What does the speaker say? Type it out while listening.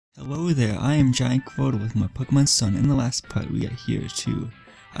Hello there, I am Giant Quota with my Pokemon Sun. In the last part, we got here too.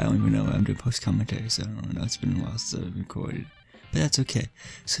 I don't even know, I'm doing post-commentary, so I don't know, it's been a while since I've recorded. But that's okay.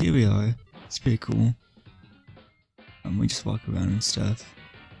 So here we are, it's pretty cool. We just walk around and stuff.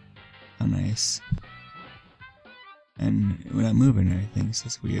 How nice. And we're not moving or anything, so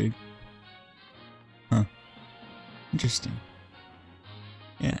that's weird. Huh. Interesting.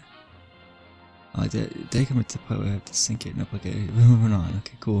 Yeah. Oh, they come to the part where I have to sink it. Nope, okay, we're moving on.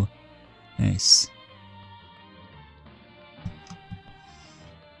 Okay, cool. Nice.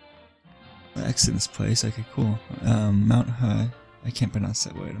 We're exiting this place. Okay, cool. Mount High. I can't pronounce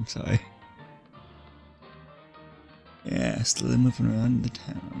that word, I'm sorry. Yeah, slowly moving around the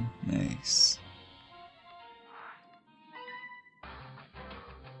town. Nice.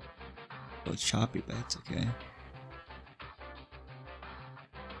 Oh, it's choppy, but it's okay.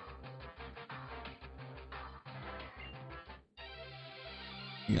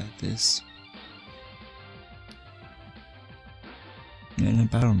 We got this. We're in a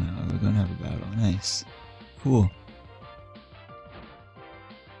battle now. We're gonna have a battle. Nice. Cool.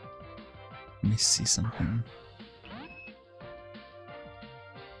 Let me see something.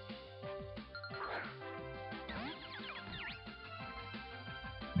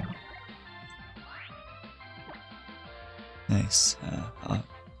 Nice. I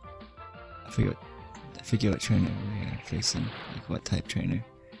forget what trainer we're facing. Like what type trainer.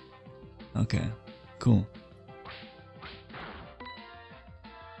 Okay. Cool.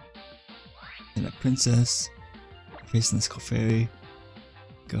 And a princess. Facing this Clefairy.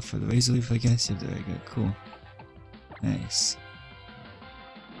 Go for the Razor Leaf, I guess. Yeah, there we go. Cool. Nice.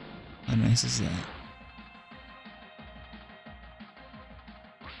 How nice is that?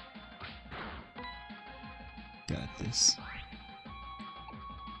 Got this.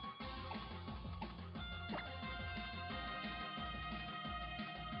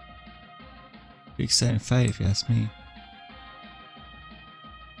 Pretty exciting fight if you ask me.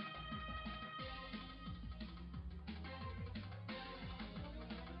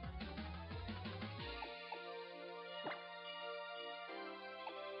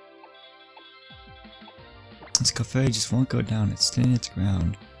 This Clefairy just won't go down, it's standing its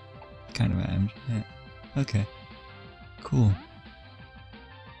ground. Kind of rhymed. Yeah. Okay. Cool.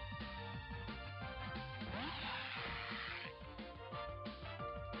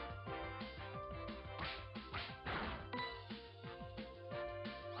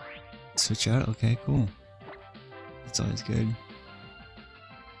 Switch out? Okay, cool. That's always good.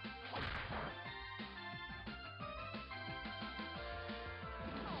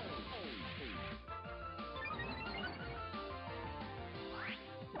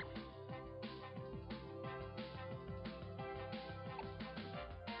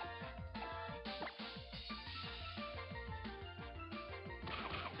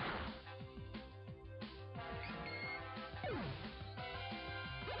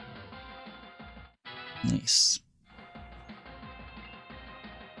 Nice.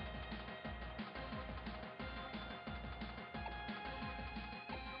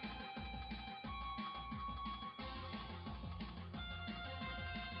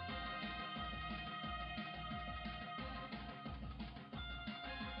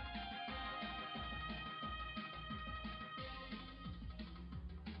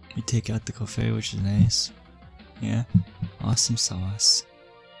 We take out the Clefairy, which is nice. Yeah. Awesome sauce.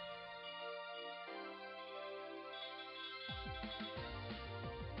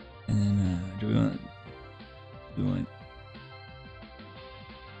 And then, do we want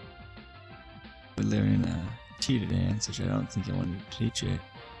we're learning cheater dance, which I don't think I wanted to teach it.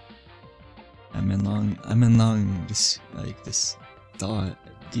 I'm in long this thought,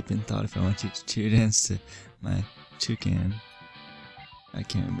 deep in thought if I want to teach cheater dance to my toucan. I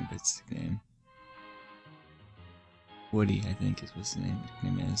can't remember its name. Woody, I think is what his name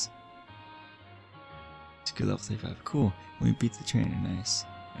is. It's a good level 35. Cool. We beat the trainer, nice.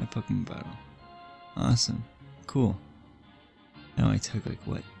 In a Pokemon battle. Awesome. Cool. Now I took like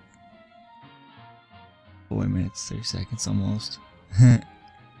what? 4 minutes, 30 seconds almost. Now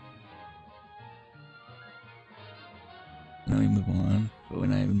we move on, but we're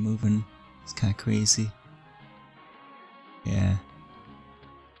not even moving. It's kinda crazy. Yeah.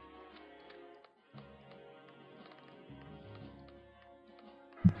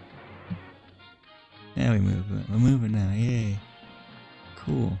 Now we're moving now, yay.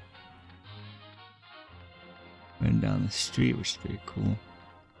 Cool. Running down the street, which is pretty cool.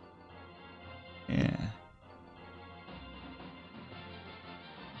 Yeah.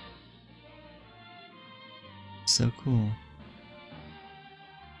 So cool.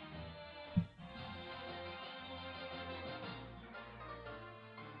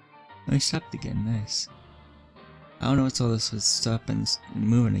 Oh, he stopped again, nice. I don't know what's all this with stop and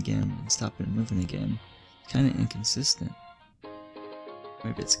moving again, and stop and moving again. It's kinda inconsistent.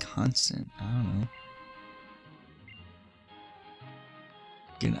 Maybe it's constant, I don't know.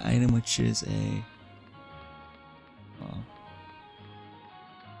 Get an item which is a...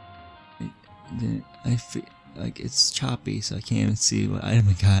 I feel like it's choppy, so I can't even see what item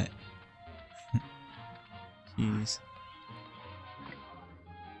I got. Jeez.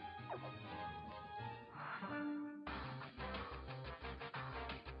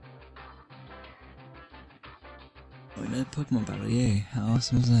 Oh, another Pokemon battle, yay. How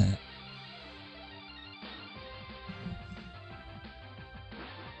awesome is that?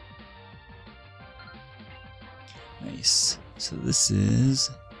 Nice. So this is...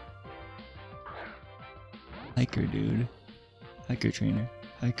 Hiker dude. Hiker trainer.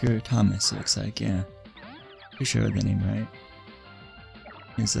 Hiker Thomas, it looks like, yeah. Pretty sure I read the name right.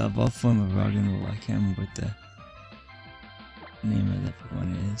 It's the evolved form of Roggenroll. I can't remember what the name of that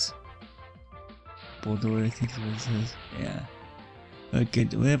Pokemon is. Boulder, I think is what it says. Yeah. We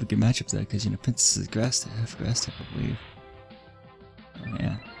have a good matchup there, because, you know, Princess is half grass type, I believe. Oh,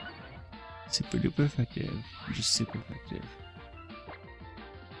 yeah. Super duper effective. Just super effective.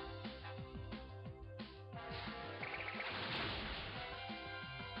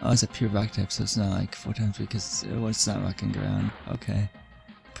 Oh, it's a pure rock type, so it's not like 4 times because it's not rocking ground. Okay.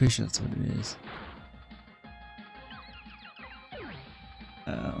 Pretty sure that's what it is.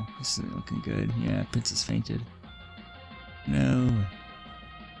 Oh, this isn't looking good. Yeah, Princess fainted. No.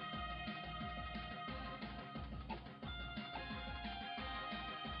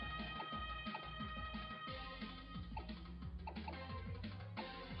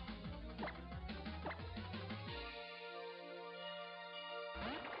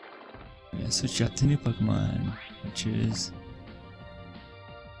 Yeah, switch out to new Pokemon, which is...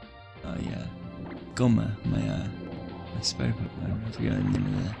 Oh yeah. Goma, my spider Pokemon. I forgot the name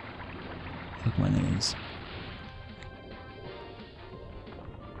of the Pokemon is.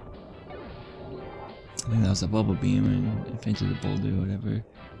 I think that was a Bubble Beam and fainted the boulder or whatever.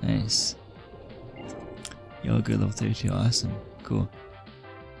 Nice. Yo, good level 32, awesome. Cool.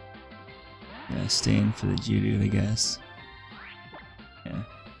 Yeah, staying for the Geodude, I guess. Yeah.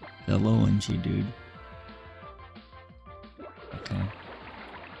 The low one Geodude. Okay.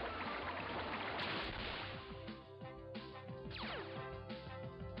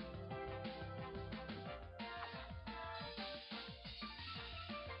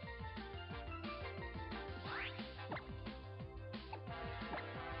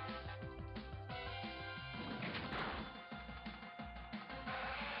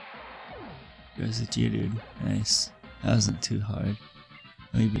 There's a Geodude. Nice. That wasn't too hard.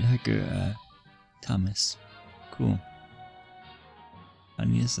 Maybe Hiker Thomas. Cool. How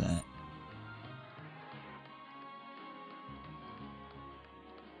neat is that?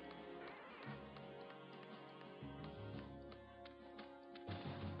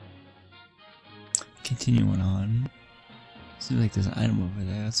 Continuing on. Seems like there's an item over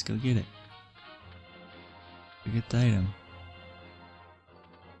there. Let's go get it. Go get the item.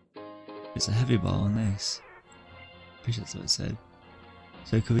 It's a heavy ball, nice. Pretty sure that's what it said.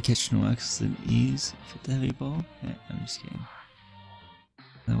 So could we catch no X with ease with the heavy ball? Yeah, I'm just kidding.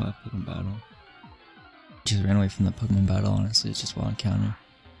 No Pokemon battle. Just ran away from the Pokemon battle, honestly, it's just one encounter.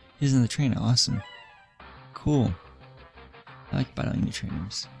 He's in the trainer, awesome. Cool. I like battling new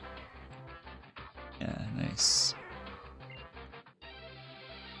trainers. Yeah, nice.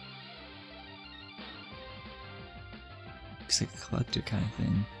 Looks like a collector kind of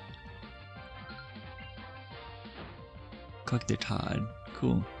thing. Collector Todd.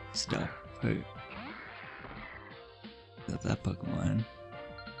 Cool stuff. Right. Got that Pokemon.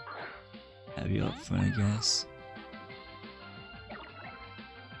 Have you up front, I guess.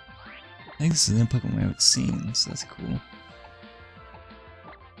 I think this is the Pokemon I haven't seen, so that's cool.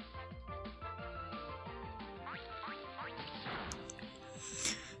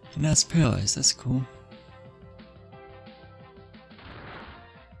 And now it's paralyzed, that's cool.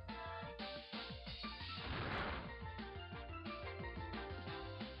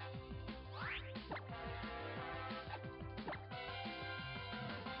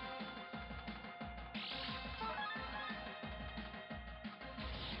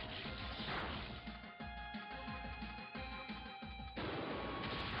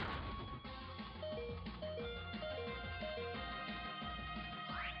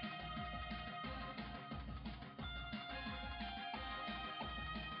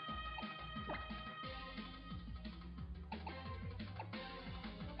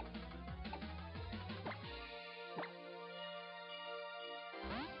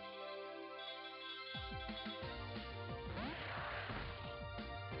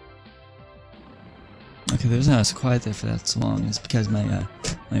 Okay, the reason I was quiet there for that so long is because my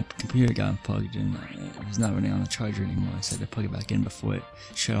my computer got unplugged and it was not running on the charger anymore, so I had to plug it back in before it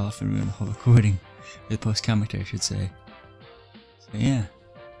shut off and ruined the whole recording. The post commentary, I should say. So yeah.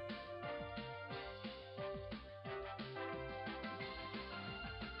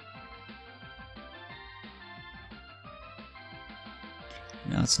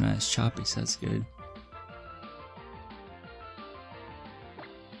 Now it's nice choppy, so that's good.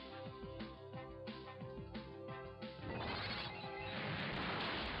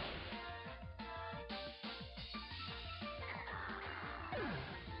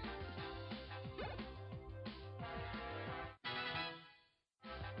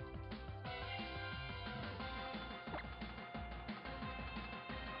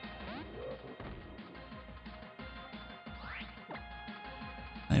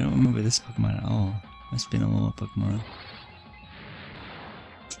 I don't remember this Pokemon at all. Must have been a little Pokemon.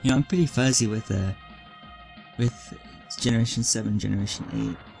 You know, I'm pretty fuzzy with Generation 7,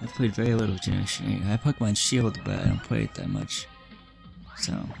 Generation 8. I've played very little Generation 8. I have Pokemon Shield, but I don't play it that much.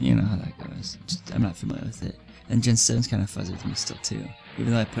 So, you know how that goes. I'm not familiar with it. And Gen 7's kind of fuzzy with me still, too.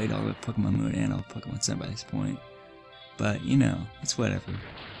 Even though I played all the Pokemon Moon and all Pokemon Sun by this point. But, you know, it's whatever.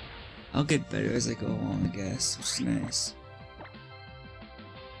 I'll get better as I go along, I guess, which is nice.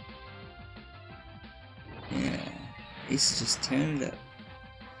 Yeah, Ace is just tearing it up.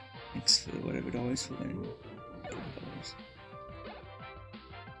 Thanks for whatever dollars for winning. $4.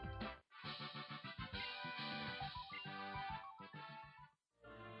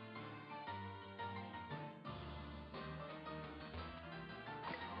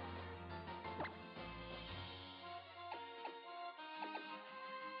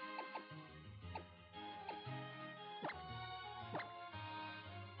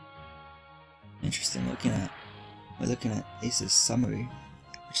 Interesting we're looking at Ace's summary,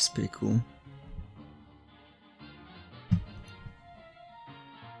 which is pretty cool.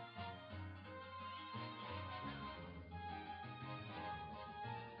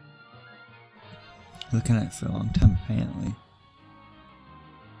 Looking at it for a long time, apparently.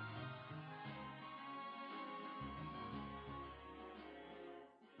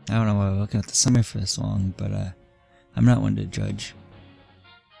 I don't know why we're looking at the summary for this long, but I'm not one to judge.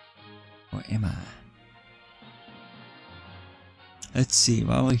 Or am I? Let's see,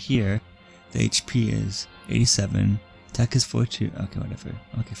 while we're here, the HP is 87, attack is 42, okay, whatever.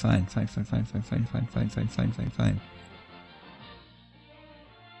 Okay, fine.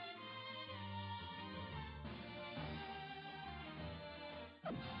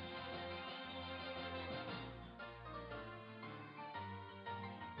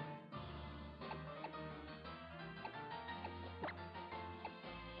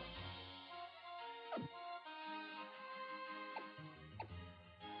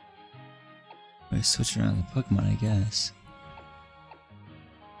 We're switching around the Pokemon, I guess.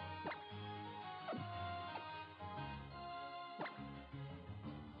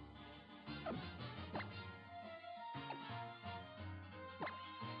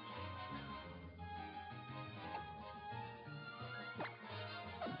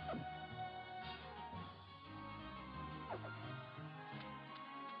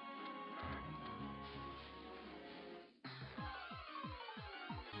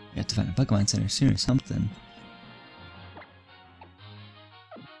 We have to find a Pokemon Center soon or something.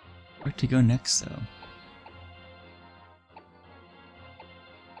 Where to go next, though?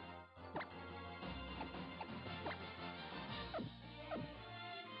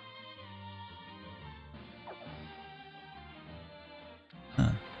 Huh.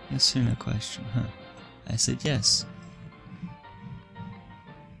 Yes or no question, huh? I said yes.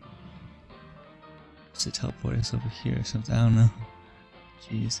 To teleport us over here or something, I don't know.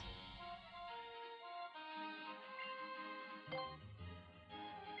 Jeez.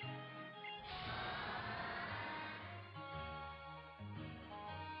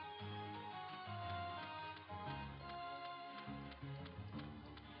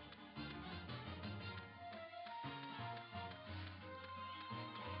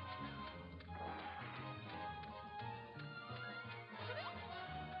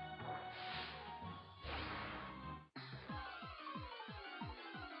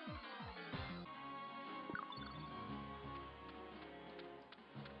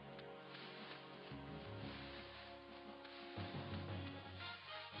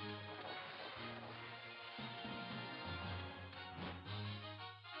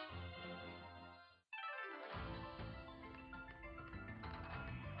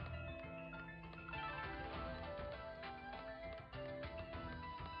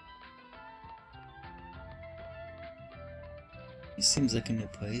 It seems like a new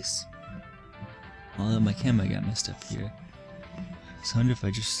place. Although my camera got messed up here. So I wonder if I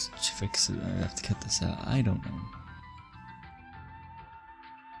just fix it or I have to cut this out. I don't know.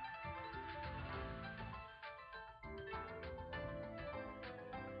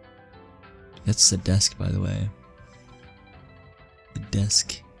 That's the desk, by the way. The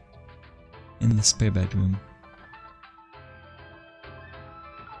desk in the spare bedroom.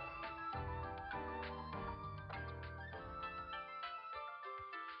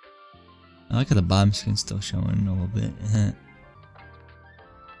 I like how the bottom screen's still showing a little bit.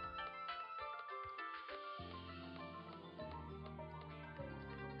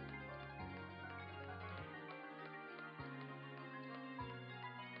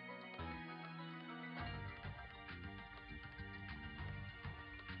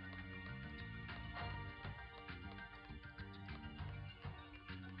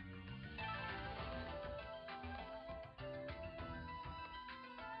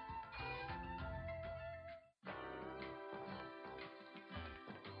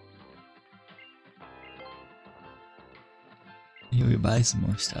 Here we buy some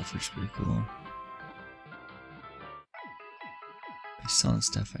more stuff, which is pretty cool. He's selling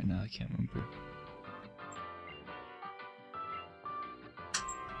stuff right now, I can't remember.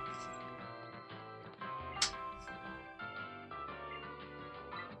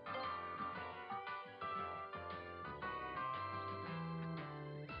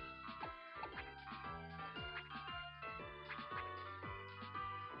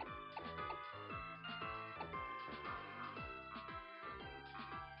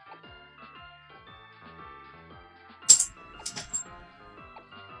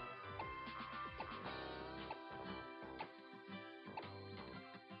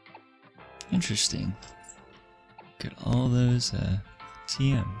 Interesting. Look at all those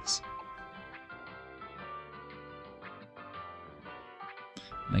TMs.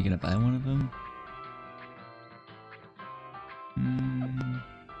 Am I gonna buy one of them?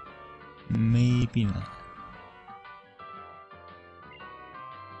 Maybe not.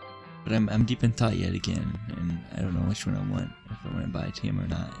 But I'm deep in thought yet again, and I don't know which one I want. If I want to buy a TM or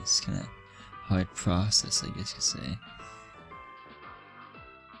not, it's kind of hard process, I guess you could say.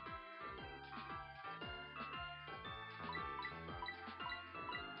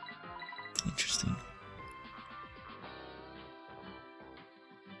 Interesting.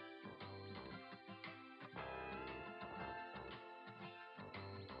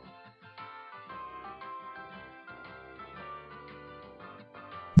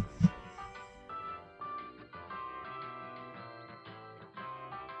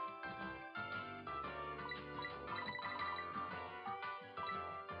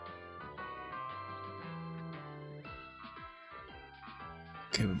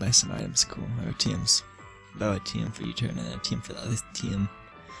 Okay, we'll buy some items, cool, or TMs. Buy a TM for each turn and a TM for the other TM.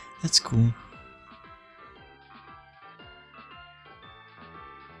 That's cool.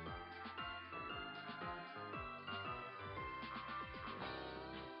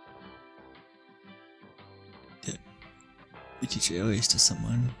 Yeah. We teach areas to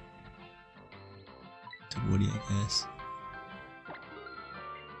someone. To Woody, I guess.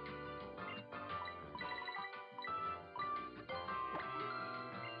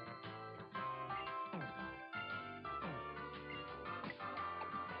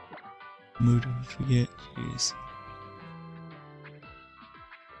 Mood to forget, jeez.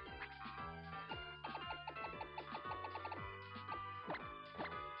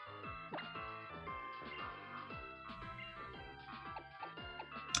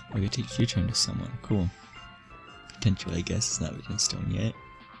 We're gonna teach your turn to someone, cool. Potentially, I guess, it's not written in stone yet.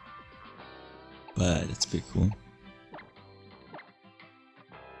 But it's pretty cool.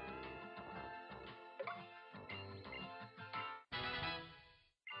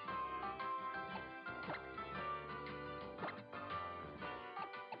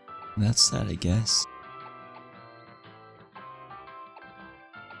 That's that, I guess.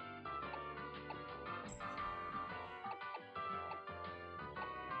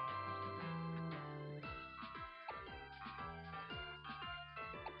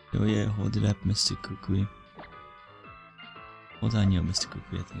 Oh yeah, hold it up, Mr. Kukui. Hold on, yo, Mr.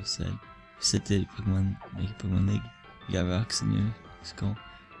 Kukui, I think I said. You said that Pokemon, make a Pokemon League. You got rocks in your skull.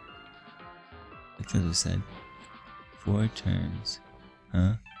 I think I said. 4 turns.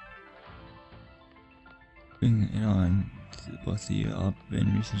 Huh? Bring it on to both of you. I've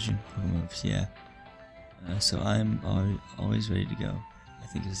been researching Pokemon moves, yeah. So I'm always ready to go. I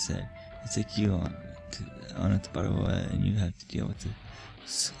think it said. I take you on at the battle and you have to deal with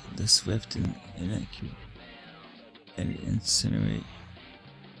the swift and inaccurate and incinerate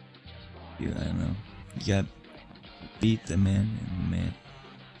you. I don't know. You got beat the man and the man.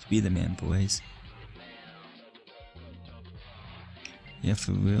 Be the man, boys. Yeah,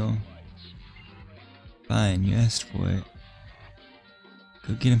 for real. Fine, you asked for it.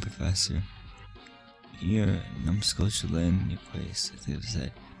 Go get him, Professor. Here, numbskull should land in your place, I think it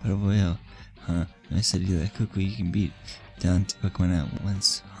said. But well, huh? I said you're that Kukui you can beat down to Pokemon at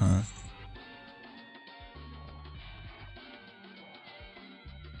once, huh?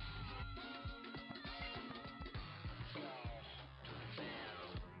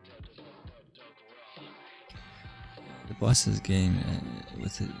 The boss is getting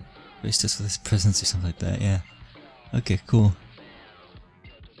with it, graced us with his presence or something like that. Yeah. Okay, cool.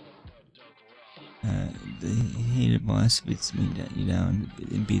 The hated boss beats you down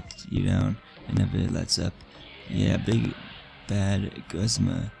and never lets up. Yeah, big bad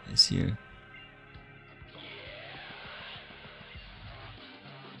Guzma is here.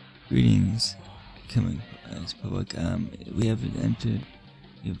 Greetings, coming as public. We have entered.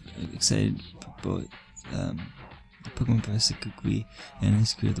 You've excited both the Pokemon Professor Kukui and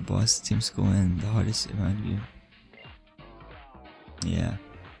his crew, the boss, the team school, and the hardest around you. Yeah,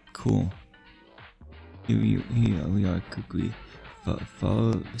 cool. Here we are, Kukui.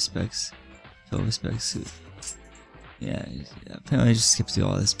 Follow respects. Yeah, apparently I just skipped through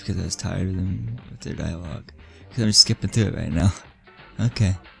all this because I was tired of them with their dialogue. Because I'm just skipping through it right now.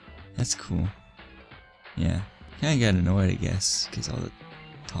 Okay, that's cool. Yeah, kinda got annoyed, I guess, because all the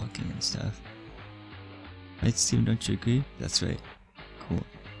talking and stuff. Right, Steven, don't you agree? That's right. Cool.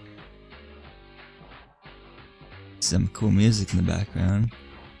 Some cool music in the background.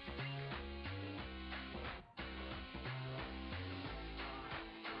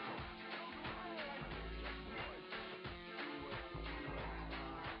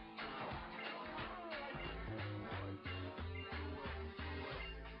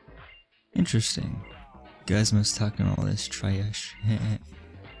 Interesting. Guys must talking all this trash.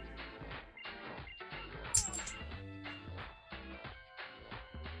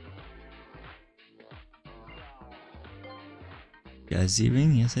 Guys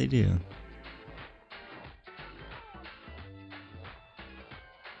eating? Yes, I do.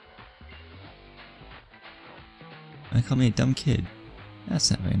 I call me a dumb kid.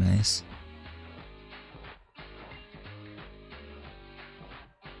 That's not very nice.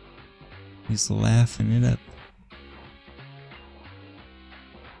 He's laughing it up.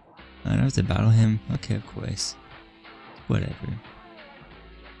 I don't have to battle him. Okay, of course. Whatever.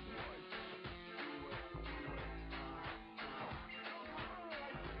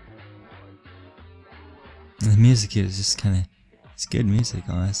 The music here is just kinda, it's good music,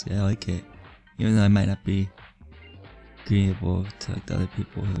 honestly. I like it. Even though I might not be agreeable to like the other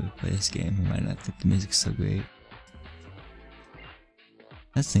people who play this game, who might not think the music's so great.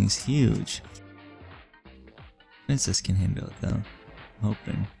 That thing's huge. Princess can handle it though. I'm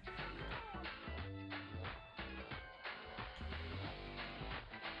hoping.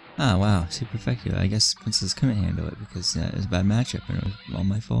 Ah, wow, super effective. I guess Princess couldn't handle it because it was a bad matchup and it was all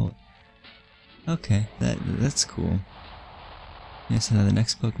my fault. Okay, that's cool. Yes, now the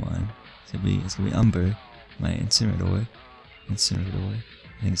next Pokemon. It's gonna be Umber, my Incineroar. I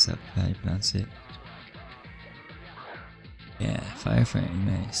think it's how you pronounce it. Yeah, Fire Fang,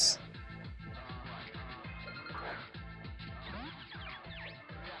 nice.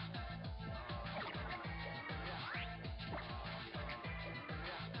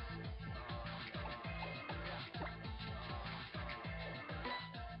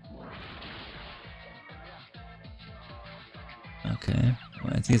 Okay,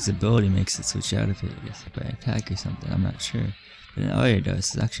 well, I think its ability makes it switch out of it by attack or something, I'm not sure. But all it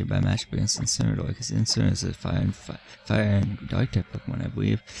does is actually by matchup against Incineroar, because Incineroar is a fire and dark type Pokemon, I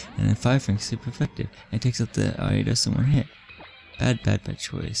believe, and then Fire Fang is super effective. It takes out the Ariados in one hit. Bad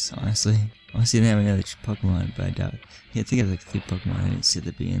choice, honestly. Honestly, I didn't have any other Pokemon, but I doubt. Yeah, I think I have like 3 Pokemon. I didn't see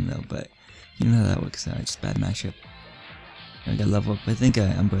the B in though, but you know how that works out. Just bad matchup. I got level up. I think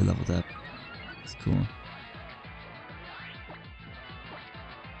Umber leveled up. It's cool.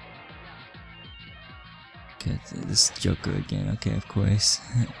 Okay, this Joker again. Okay, of course.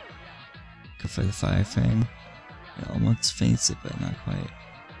 Go for the Fire Fang. It almost faints it, but not quite.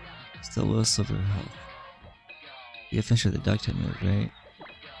 Still a little silver health. You gotta finish with the Dark type move, right?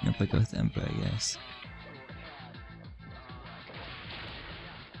 Nope, I go with Emperor, I guess.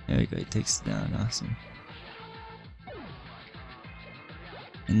 There we go, he takes it down, awesome.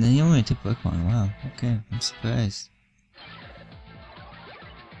 And then he only took Pokemon, wow, okay, I'm surprised.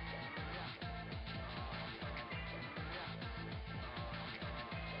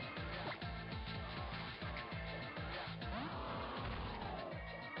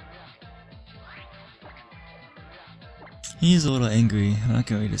 He's a little angry. I'm not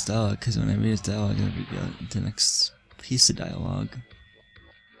gonna read his dialogue because when I read his dialogue, I'm gonna read the next piece of dialogue.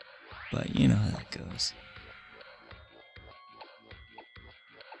 But you know how that goes.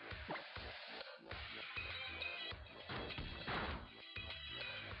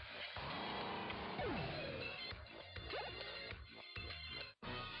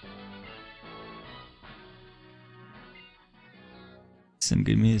 Some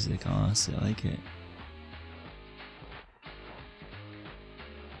good music, honestly, I like it.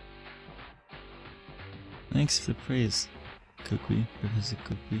 Thanks for the praise, Kukui, Professor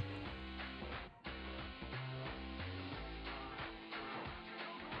Kukui.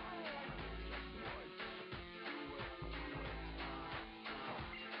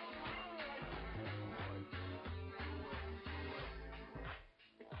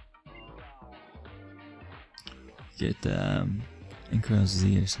 Get Incredible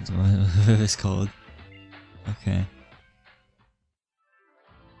Z or something, whatever it's called. Okay.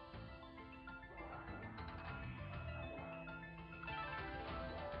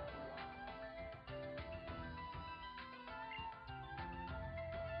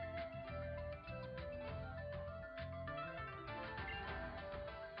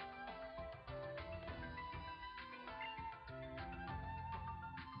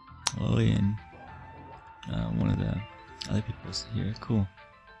 Oh, and one of the other people's here. Cool.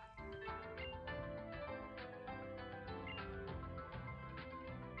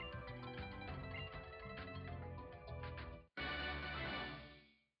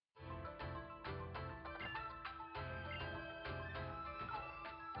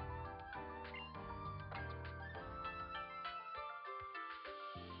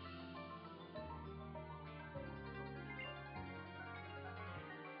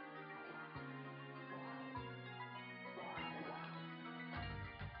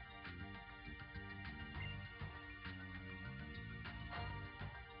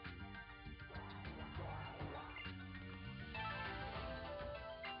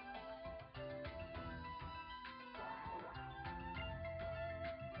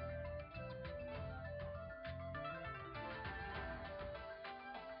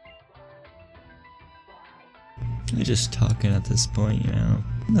 We're just talking at this point, you know.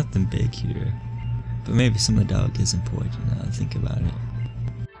 Nothing big here. But maybe some of the dialogue is important now that I think about it.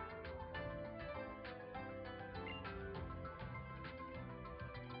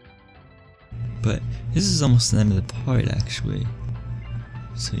 But this is almost the end of the part, actually.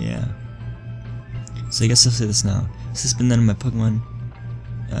 So yeah. So I guess I'll say this now. This has been the end of my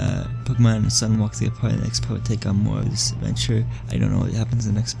Pokemon Sun walk through the part. The next part will take on more of this adventure. I don't know what happens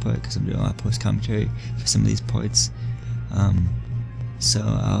in the next part because I'm doing a lot of post commentary for some of these parts. So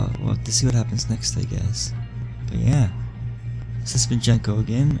we'll have to see what happens next, I guess. But yeah, this has been Janko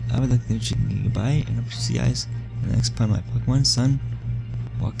again. I would like to wish you goodbye, and I hope to see you guys in the next part of my Pokemon Sun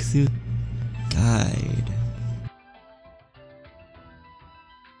walkthrough guide.